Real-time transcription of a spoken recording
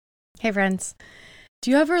Hey friends, do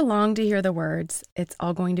you ever long to hear the words, "It's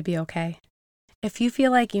all going to be okay"? If you feel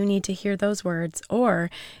like you need to hear those words, or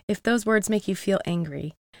if those words make you feel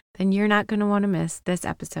angry, then you're not going to want to miss this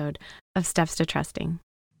episode of Steps to Trusting.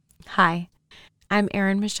 Hi, I'm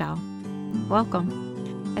Erin Michelle.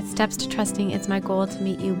 Welcome. At Steps to Trusting, it's my goal to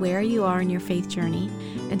meet you where you are in your faith journey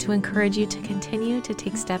and to encourage you to continue to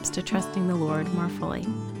take steps to trusting the Lord more fully.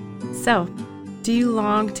 So, do you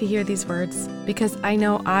long to hear these words? Because I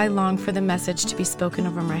know I long for the message to be spoken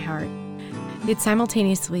over my heart. Yet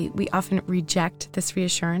simultaneously, we often reject this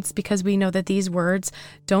reassurance because we know that these words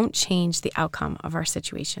don't change the outcome of our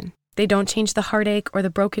situation. They don't change the heartache or the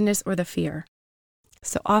brokenness or the fear.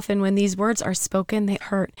 So often when these words are spoken, they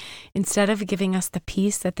hurt instead of giving us the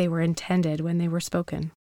peace that they were intended when they were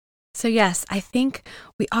spoken. So yes, I think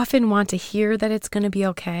we often want to hear that it's going to be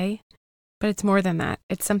okay, but it's more than that.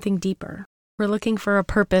 It's something deeper. We're looking for a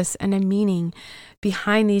purpose and a meaning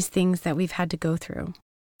behind these things that we've had to go through.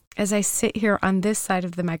 As I sit here on this side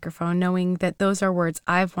of the microphone, knowing that those are words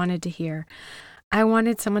I've wanted to hear, I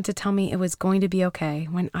wanted someone to tell me it was going to be okay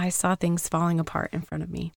when I saw things falling apart in front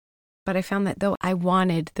of me. But I found that though I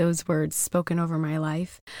wanted those words spoken over my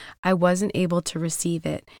life, I wasn't able to receive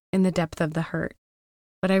it in the depth of the hurt.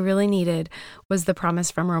 What I really needed was the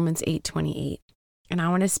promise from Romans 8:28, and I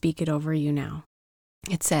want to speak it over you now.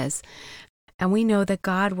 It says, "And we know that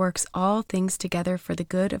God works all things together for the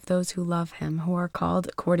good of those who love him, who are called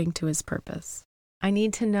according to his purpose." I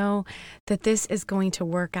need to know that this is going to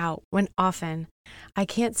work out when often I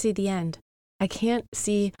can't see the end. I can't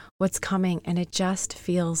see what's coming, and it just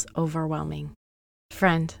feels overwhelming.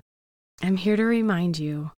 Friend, I'm here to remind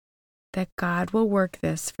you that God will work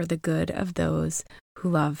this for the good of those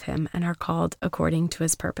who love him and are called according to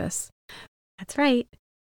his purpose. That's right.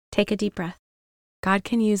 Take a deep breath. God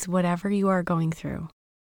can use whatever you are going through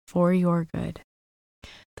for your good.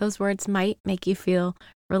 Those words might make you feel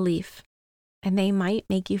relief, and they might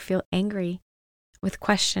make you feel angry with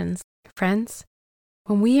questions. Friends,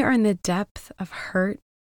 when we are in the depth of hurt,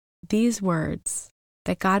 these words,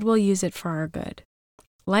 that God will use it for our good,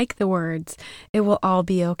 like the words, "It will all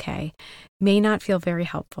be okay," may not feel very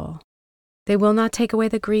helpful. They will not take away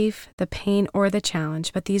the grief, the pain, or the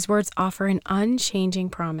challenge, but these words offer an unchanging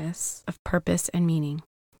promise of purpose and meaning.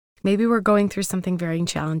 Maybe we're going through something very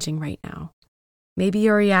challenging right now. Maybe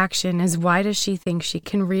your reaction is, why does she think she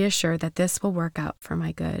can reassure that this will work out for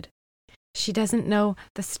my good? She doesn't know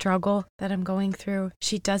the struggle that I'm going through.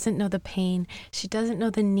 She doesn't know the pain. She doesn't know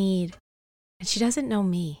the need. And she doesn't know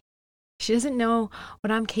me. She doesn't know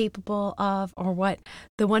what I'm capable of, or what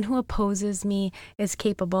the one who opposes me is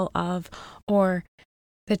capable of, or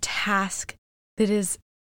the task that is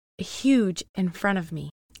huge in front of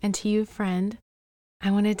me. And to you, friend,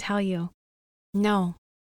 I want to tell you, no,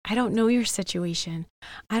 I don't know your situation.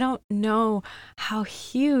 I don't know how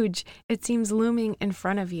huge it seems looming in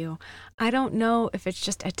front of you. I don't know if it's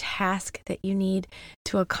just a task that you need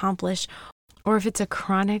to accomplish, or if it's a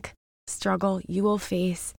chronic struggle you will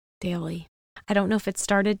face daily. I don't know if it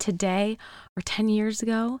started today or 10 years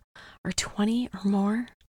ago or 20 or more,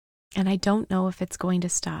 and I don't know if it's going to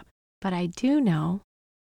stop. But I do know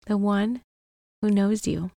the one who knows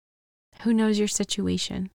you, who knows your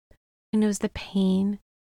situation, who knows the pain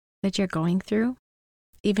that you're going through,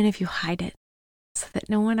 even if you hide it so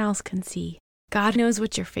that no one else can see. God knows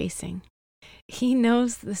what you're facing. He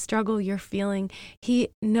knows the struggle you're feeling. He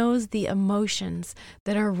knows the emotions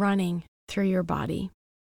that are running through your body.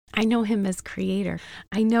 I know him as creator.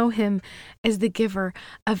 I know him as the giver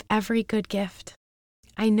of every good gift.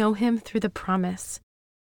 I know him through the promise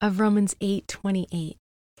of Romans 8:28,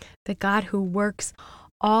 the God who works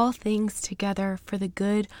all things together for the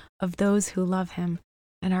good of those who love him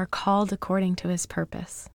and are called according to his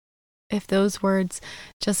purpose. If those words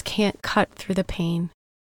just can't cut through the pain,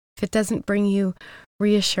 if it doesn't bring you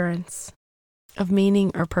reassurance of meaning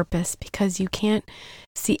or purpose because you can't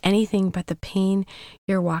see anything but the pain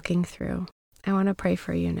you're walking through, I want to pray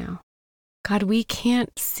for you now. God, we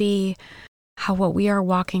can't see how what we are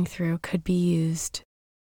walking through could be used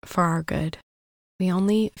for our good. We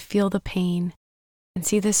only feel the pain and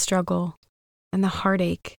see the struggle and the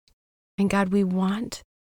heartache. And God, we want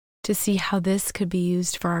to see how this could be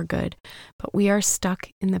used for our good, but we are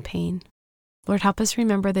stuck in the pain. Lord, help us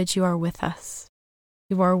remember that you are with us.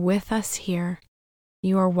 You are with us here.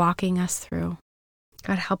 You are walking us through.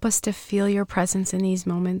 God, help us to feel your presence in these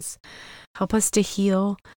moments. Help us to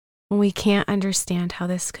heal when we can't understand how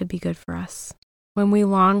this could be good for us. When we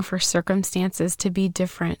long for circumstances to be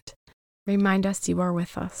different, remind us you are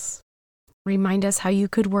with us. Remind us how you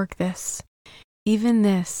could work this, even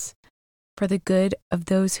this, for the good of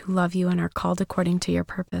those who love you and are called according to your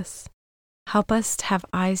purpose. Help us to have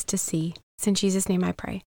eyes to see. It's in Jesus' name I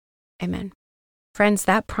pray. Amen. Friends,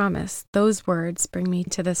 that promise, those words bring me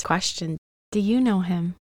to this question. Do you know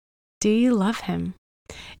him? Do you love him?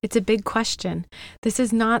 It's a big question. This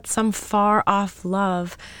is not some far off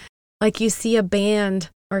love, like you see a band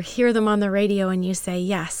or hear them on the radio and you say,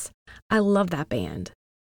 yes, I love that band.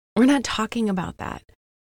 We're not talking about that.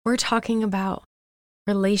 We're talking about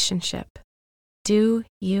relationship. Do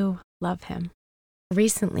you love him?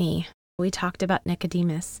 Recently, we talked about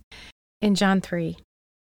Nicodemus in John 3,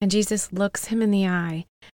 and Jesus looks him in the eye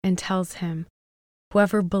and tells him,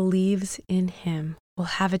 whoever believes in him will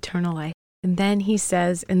have eternal life. And then he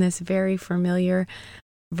says in this very familiar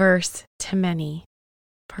verse to many,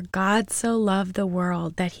 for God so loved the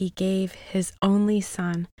world that he gave his only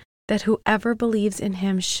son, that whoever believes in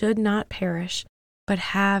him should not perish, but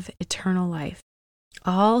have eternal life.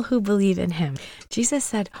 All who believe in him. Jesus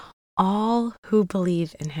said, all who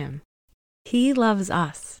believe in him. He loves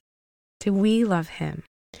us. Do we love him?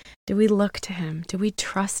 Do we look to him? Do we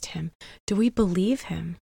trust him? Do we believe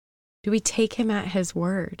him? Do we take him at his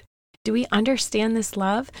word? Do we understand this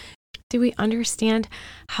love? Do we understand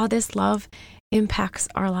how this love impacts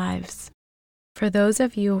our lives? For those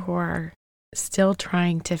of you who are still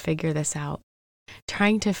trying to figure this out,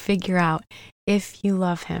 trying to figure out if you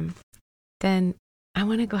love him, then I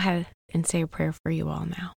want to go ahead and say a prayer for you all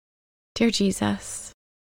now. Dear Jesus,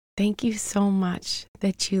 thank you so much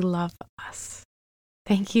that you love us.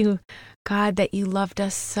 Thank you, God, that you loved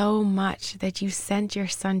us so much that you sent your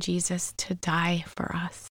son Jesus to die for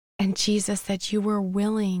us. And Jesus, that you were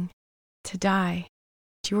willing to die.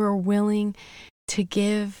 You were willing to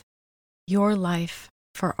give your life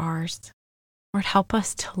for ours. Lord, help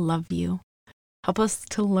us to love you. Help us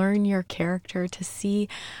to learn your character, to see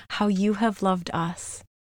how you have loved us.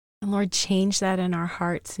 And Lord, change that in our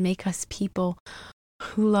hearts. Make us people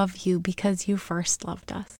who love you because you first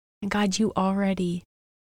loved us. And God, you already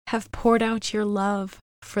have poured out your love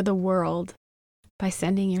for the world by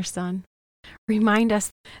sending your son. Remind us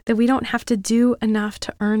that we don't have to do enough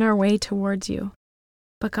to earn our way towards you.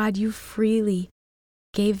 But God, you freely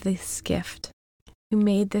gave this gift. You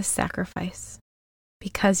made this sacrifice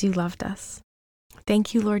because you loved us.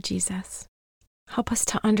 Thank you, Lord Jesus. Help us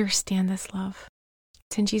to understand this love.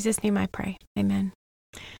 It's in Jesus' name I pray. Amen.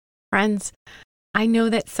 Friends, I know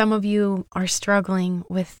that some of you are struggling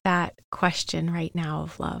with that question right now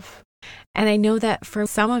of love. And I know that for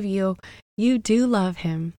some of you, you do love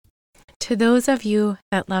him. To those of you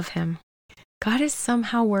that love him, God is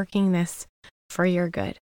somehow working this for your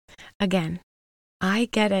good. Again, I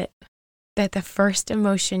get it that the first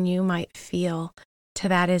emotion you might feel to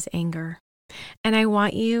that is anger. And I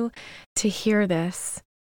want you to hear this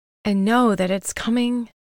and know that it's coming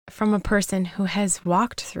from a person who has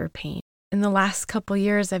walked through pain. In the last couple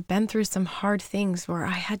years, I've been through some hard things where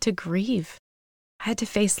I had to grieve. I had to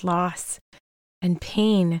face loss and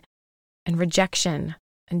pain and rejection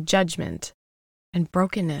and judgment and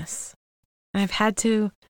brokenness. And I've had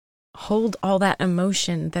to hold all that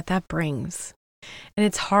emotion that brings. And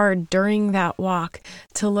it's hard during that walk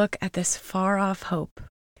to look at this far off hope.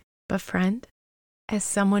 But friend, as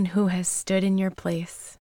someone who has stood in your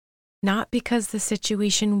place, not because the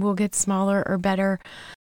situation will get smaller or better,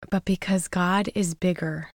 but because God is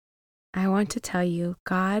bigger, I want to tell you,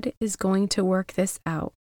 God is going to work this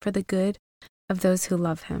out for the good of those who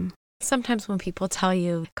love him. Sometimes when people tell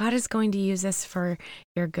you, God is going to use this for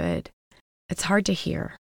your good, it's hard to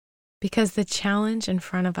hear because the challenge in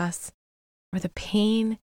front of us or the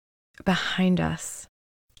pain behind us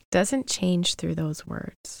doesn't change through those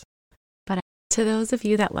words. But to those of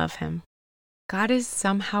you that love him, God is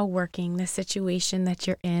somehow working the situation that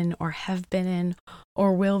you're in or have been in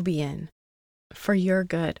or will be in for your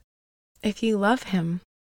good. If you love him,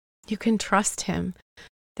 you can trust him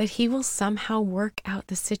that he will somehow work out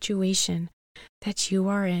the situation that you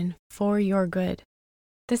are in for your good.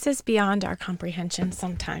 This is beyond our comprehension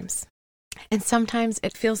sometimes. And sometimes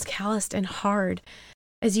it feels calloused and hard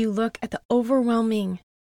as you look at the overwhelming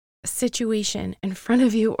situation in front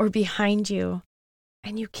of you or behind you,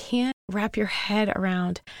 and you can't wrap your head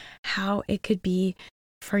around how it could be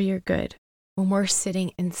for your good. When we're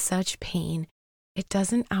sitting in such pain, it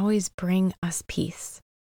doesn't always bring us peace.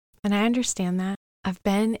 And I understand that. I've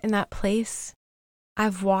been in that place.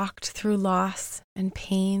 I've walked through loss and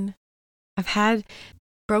pain. I've had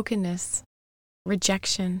brokenness,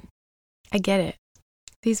 rejection. I get it.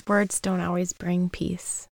 These words don't always bring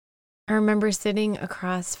peace. I remember sitting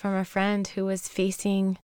across from a friend who was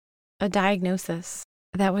facing a diagnosis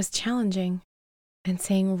that was challenging and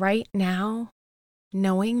saying, right now,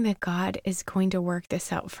 knowing that God is going to work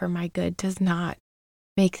this out for my good does not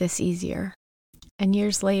make this easier. And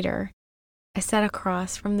years later, I sat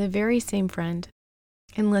across from the very same friend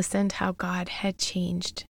and listened how God had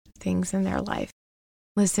changed things in their life.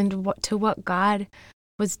 Listened to what God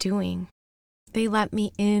was doing. They let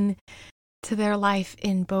me in to their life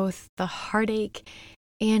in both the heartache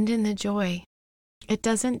and in the joy. It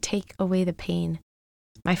doesn't take away the pain,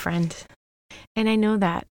 my friend. And I know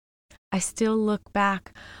that. I still look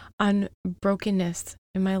back on brokenness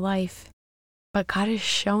in my life, but God is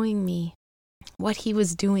showing me what He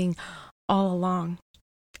was doing all along.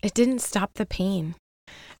 It didn't stop the pain.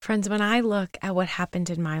 Friends, when I look at what happened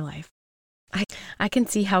in my life, I can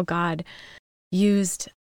see how God used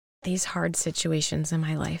these hard situations in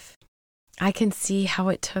my life. I can see how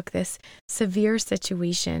it took this severe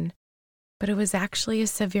situation, but it was actually a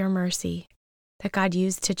severe mercy that God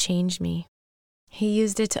used to change me. He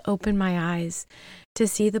used it to open my eyes, to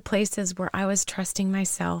see the places where I was trusting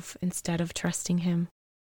myself instead of trusting Him.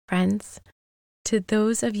 Friends, to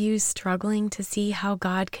those of you struggling to see how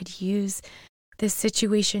God could use this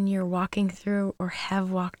situation you're walking through or have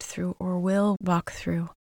walked through or will walk through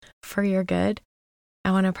for your good,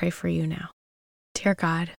 I want to pray for you now. Dear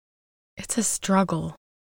God, it's a struggle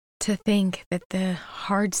to think that the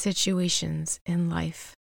hard situations in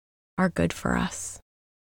life are good for us.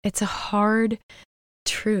 It's a hard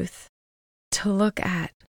truth to look at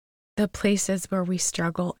the places where we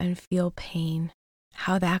struggle and feel pain,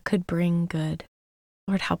 how that could bring good.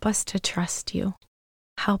 Lord, help us to trust You.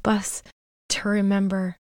 Help us to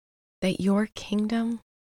remember that Your kingdom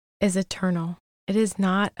is eternal. It is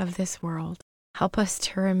not of this world. Help us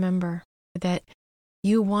to remember that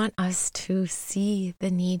You want us to see the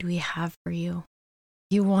need we have for You.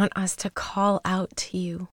 You want us to call out to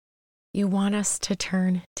You. You want us to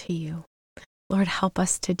turn to You. Lord, help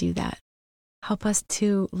us to do that. Help us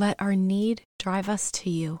to let our need drive us to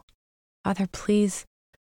You. Father, please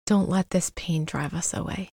don't let this pain drive us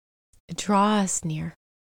away. Draw us near.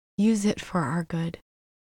 Use it for our good.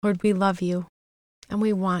 Lord, we love You and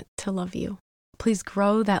we want to love You. Please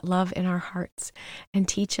grow that love in our hearts and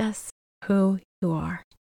teach us who You are.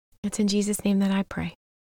 It's in Jesus' name that I pray.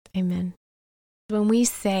 Amen. When we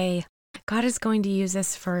say God is going to use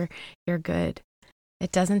us for Your good,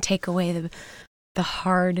 it doesn't take away the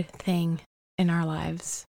hard thing in our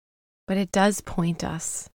lives, but it does point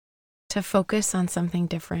us to focus on something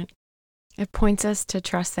different. It points us to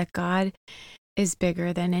trust that God is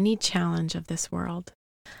bigger than any challenge of this world.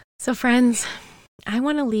 So friends, I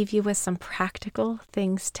want to leave you with some practical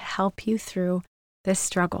things to help you through this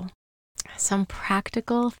struggle. Some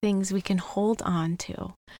practical things we can hold on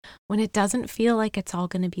to when it doesn't feel like it's all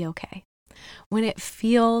going to be okay. When it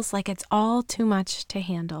feels like it's all too much to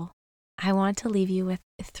handle. I want to leave you with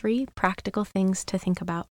 3 practical things to think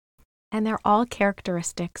about. And they're all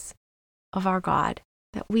characteristics of our God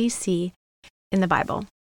that we see in the Bible.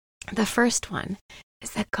 The first one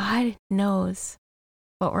is that God knows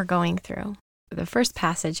what we're going through. The first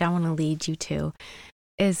passage I want to lead you to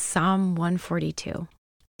is Psalm 142.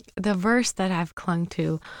 The verse that I've clung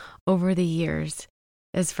to over the years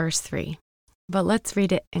is verse 3. But let's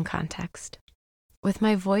read it in context. With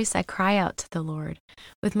my voice I cry out to the Lord.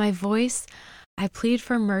 With my voice I plead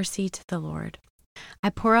for mercy to the Lord.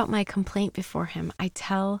 I pour out my complaint before Him. I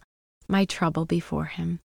tell my trouble before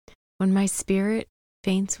Him. When my spirit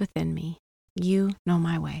faints within me, You know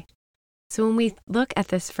my way. So when we look at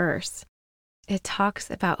this verse, it talks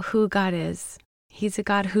about who God is. He's a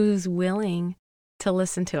God who's willing to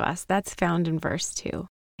listen to us. That's found in verse 2.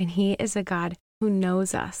 And He is a God who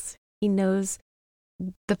knows us. He knows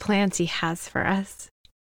the plans He has for us.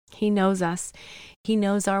 He knows us. He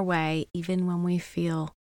knows our way, even when we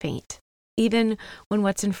feel faint, even when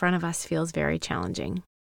what's in front of us feels very challenging.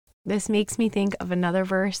 This makes me think of another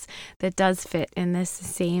verse that does fit in this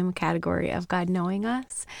same category of God knowing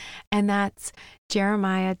us, and that's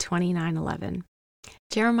Jeremiah 29:11.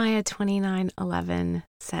 Jeremiah 29:11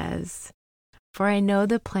 says, "For I know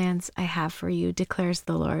the plans I have for you, declares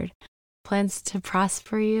the Lord, plans to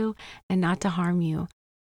prosper you and not to harm you,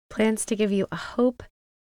 plans to give you a hope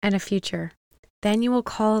and a future. Then you will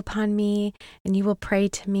call upon me and you will pray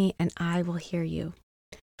to me and I will hear you."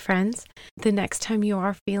 Friends, the next time you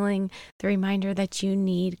are feeling the reminder that you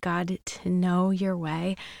need God to know your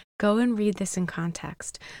way, go and read this in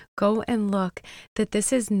context. Go and look that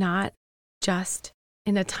this is not just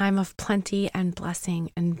in a time of plenty and blessing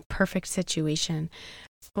and perfect situation.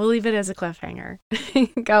 We'll leave it as a cliffhanger.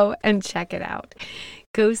 Go and check it out.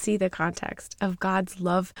 Go see the context of God's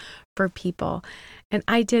love for people. And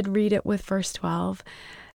I did read it with verse 12,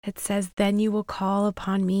 It says, then you will call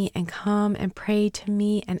upon me and come and pray to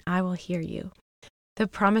me, and I will hear you. The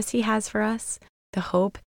promise he has for us, the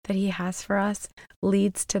hope that he has for us,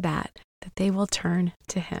 leads to that they will turn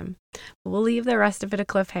to him. We'll leave the rest of it a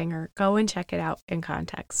cliffhanger. Go and check it out in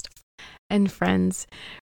context. And friends,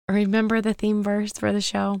 remember the theme verse for the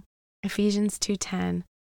show? Ephesians 2:10.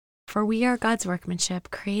 For we are God's workmanship,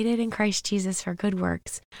 created in Christ Jesus for good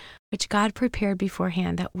works, which God prepared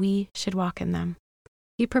beforehand that we should walk in them.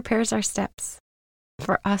 He prepares our steps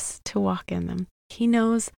for us to walk in them. He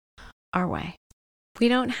knows our way. We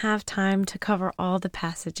don't have time to cover all the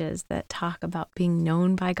passages that talk about being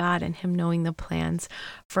known by God and him knowing the plans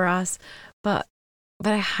for us, but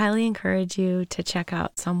I highly encourage you to check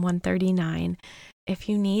out Psalm 139 if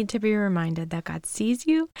you need to be reminded that God sees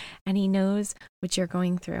you and he knows what you're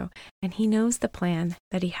going through and he knows the plan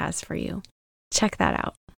that he has for you. Check that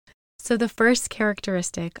out. So the first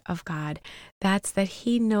characteristic of God, that's that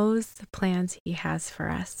he knows the plans he has for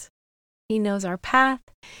us. He knows our path.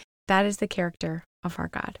 That is the character of our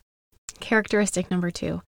God. Characteristic number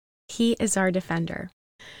 2, he is our defender.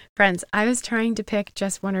 Friends, I was trying to pick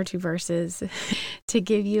just 1 or 2 verses to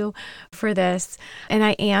give you for this, and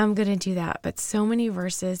I am going to do that, but so many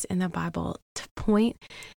verses in the Bible to point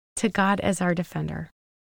to God as our defender.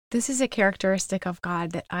 This is a characteristic of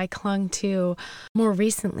God that I clung to more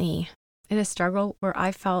recently in a struggle where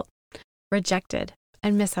I felt rejected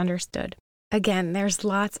and misunderstood. Again, there's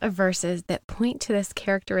lots of verses that point to this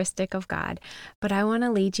characteristic of God, but I want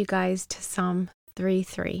to lead you guys to Psalm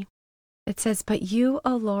 3:3. It says, but you,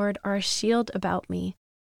 O Lord, are a shield about me,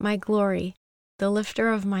 my glory, the lifter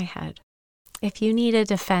of my head. If you need a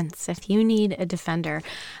defense, if you need a defender,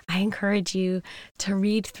 I encourage you to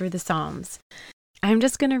read through the Psalms. I'm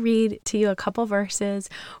just going to read to you a couple verses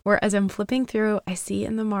where as I'm flipping through, I see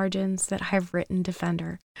in the margins that I've written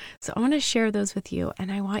defender. So I want to share those with you,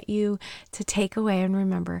 and I want you to take away and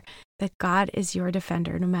remember that God is your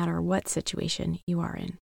defender no matter what situation you are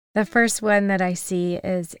in. The first one that I see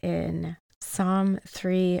is in Psalm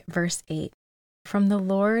 3, verse 8. From the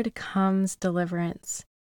Lord comes deliverance.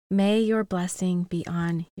 May your blessing be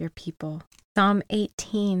on your people. Psalm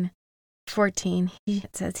 18:14,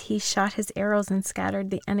 it says, he shot his arrows and scattered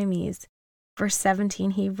the enemies. Verse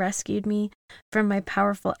 17, he rescued me from my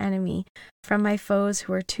powerful enemy, from my foes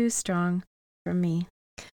who are too strong for me.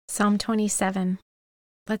 Psalm 27,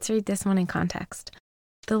 let's read this one in context.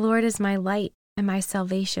 The Lord is my light and my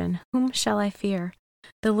salvation. Whom shall I fear?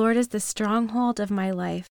 The Lord is the stronghold of my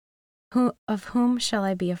life. Of whom shall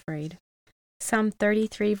I be afraid? Psalm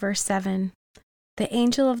 33, verse 7. The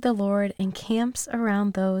angel of the Lord encamps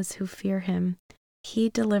around those who fear him. He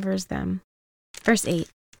delivers them. Verse 8.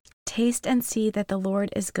 Taste and see that the Lord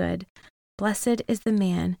is good. Blessed is the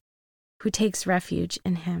man who takes refuge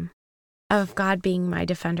in him. Of God being my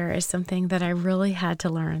defender is something that I really had to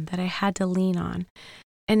learn, that I had to lean on.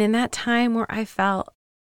 And in that time where I felt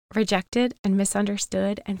rejected and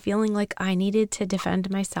misunderstood and feeling like I needed to defend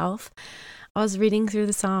myself, I was reading through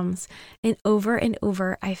the Psalms, and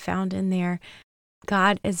over I found in there,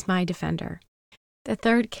 God is my defender. The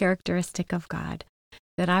third characteristic of God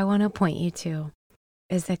that I want to point you to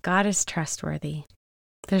is that God is trustworthy.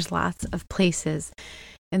 There's lots of places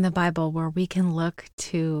in the Bible where we can look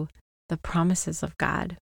to the promises of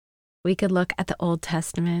God. We could look at the Old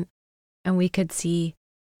Testament and we could see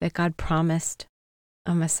that God promised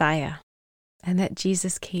a Messiah and that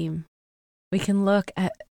Jesus came. We can look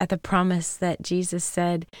at the promise that Jesus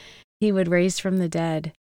said he would raise from the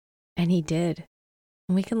dead, and he did.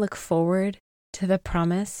 And we can look forward to the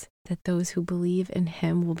promise that those who believe in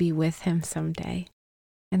him will be with him someday.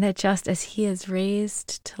 And that just as he is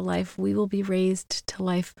raised to life, we will be raised to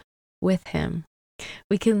life with him.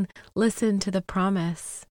 We can listen to the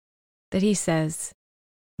promise that he says,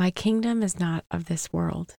 my kingdom is not of this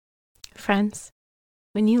world. Friends,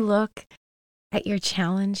 when you look at your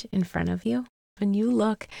challenge in front of you, when you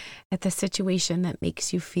look at the situation that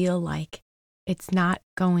makes you feel like it's not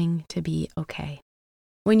going to be okay,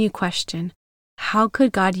 when you question, how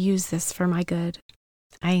could God use this for my good?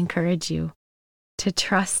 I encourage you to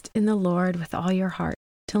trust in the Lord with all your heart,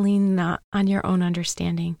 to lean not on your own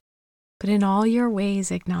understanding, but in all your ways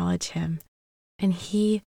acknowledge him, and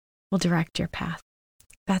he will direct your path.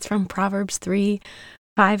 That's from Proverbs 3,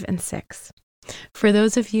 5, and 6. For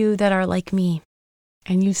those of you that are like me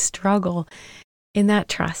and you struggle in that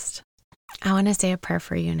trust, I want to say a prayer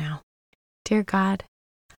for you now. Dear God,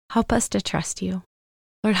 help us to trust you.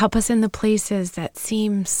 Lord, help us in the places that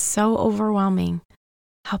seem so overwhelming.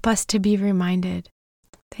 Help us to be reminded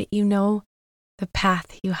that you know the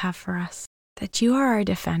path you have for us, that you are our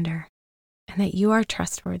defender, and that you are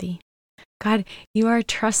trustworthy. God, you are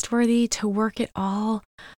trustworthy to work it all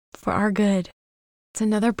for our good. It's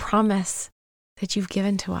another promise that you've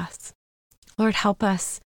given to us. Lord, help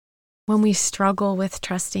us when we struggle with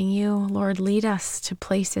trusting you. Lord, lead us to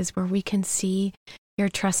places where we can see your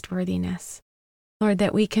trustworthiness. Lord,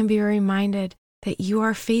 that we can be reminded that you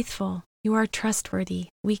are faithful, you are trustworthy.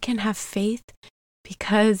 We can have faith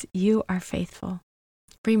because you are faithful.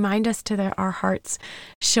 Remind us to our hearts.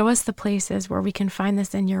 Show us the places where we can find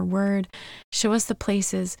this in your word. Show us the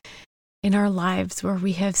places in our lives where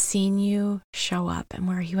we have seen you show up and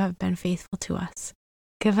where you have been faithful to us.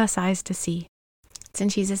 Give us eyes to see. It's in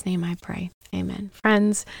Jesus' name I pray. Amen.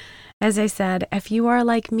 Friends, as I said, if you are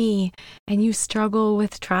like me and you struggle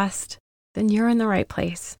with trust, then you're in the right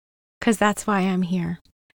place, because that's why I'm here.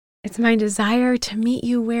 It's my desire to meet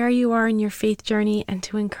you where you are in your faith journey and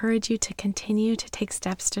to encourage you to continue to take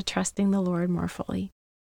steps to trusting the Lord more fully.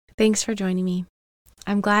 Thanks for joining me.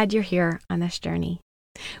 I'm glad you're here on this journey.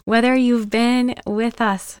 Whether you've been with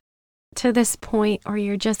us to this point or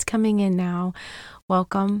you're just coming in now,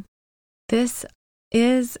 welcome. This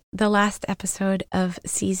is the last episode of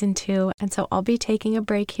season 2, and so I'll be taking a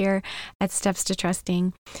break here at Steps to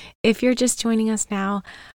Trusting. If you're just joining us now,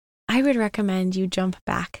 I would recommend you jump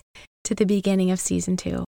back to the beginning of season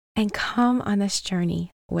 2 and come on this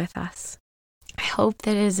journey with us. I hope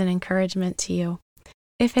that it is an encouragement to you.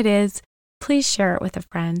 If it is, please share it with a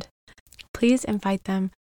friend. Please invite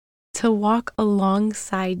them to walk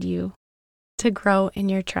alongside you to grow in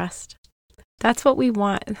your trust. That's what we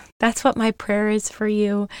want. That's what my prayer is for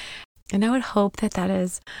you. And I would hope that that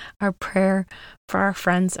is our prayer for our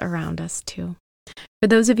friends around us too. For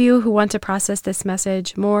those of you who want to process this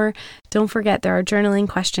message more, don't forget there are journaling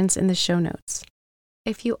questions in the show notes.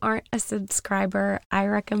 If you aren't a subscriber, I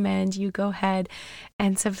recommend you go ahead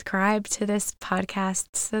and subscribe to this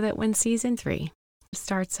podcast so that when season 3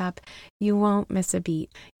 starts up, you won't miss a beat.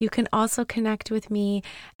 You can also connect with me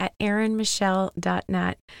at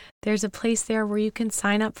erinmichelle.net. There's a place there where you can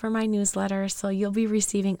sign up for my newsletter, so you'll be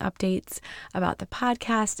receiving updates about the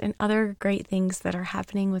podcast and other great things that are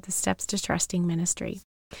happening with the Steps to Trusting ministry.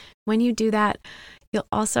 When you do that, you'll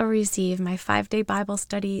also receive my 5-day Bible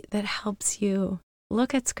study that helps you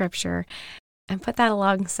look at scripture and put that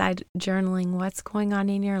alongside journaling what's going on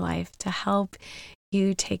in your life to help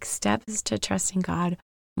you take steps to trusting God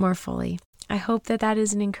more fully. I hope that that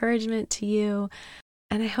is an encouragement to you,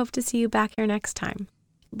 and I hope to see you back here next time.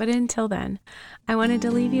 But until then, I wanted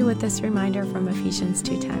to leave you with this reminder from Ephesians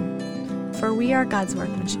 2:10. For we are God's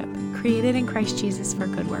workmanship, created in Christ Jesus for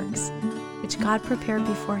good works, which God prepared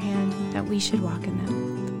beforehand that we should walk in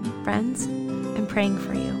them. Friends, I'm praying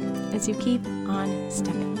for you as you keep on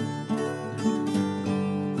stepping.